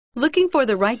Looking for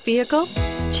the right vehicle?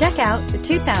 Check out the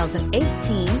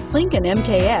 2018 Lincoln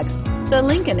MKX. The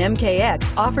Lincoln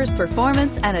MKX offers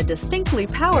performance and a distinctly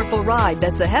powerful ride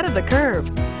that's ahead of the curve.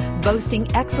 Boasting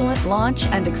excellent launch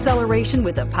and acceleration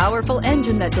with a powerful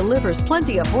engine that delivers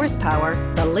plenty of horsepower,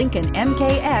 the Lincoln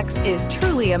MKX is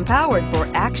truly empowered for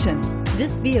action.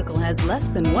 This vehicle has less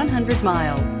than 100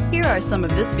 miles. Here are some of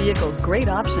this vehicle's great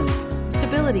options: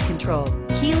 stability control,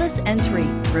 keyless entry,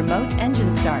 remote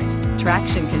engine start,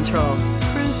 traction control,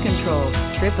 cruise control,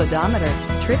 trip odometer,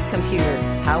 trip computer,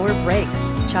 power brakes,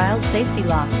 child safety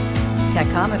locks,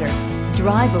 tachometer.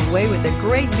 Drive away with a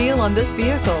great deal on this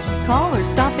vehicle. Call or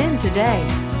stop in today.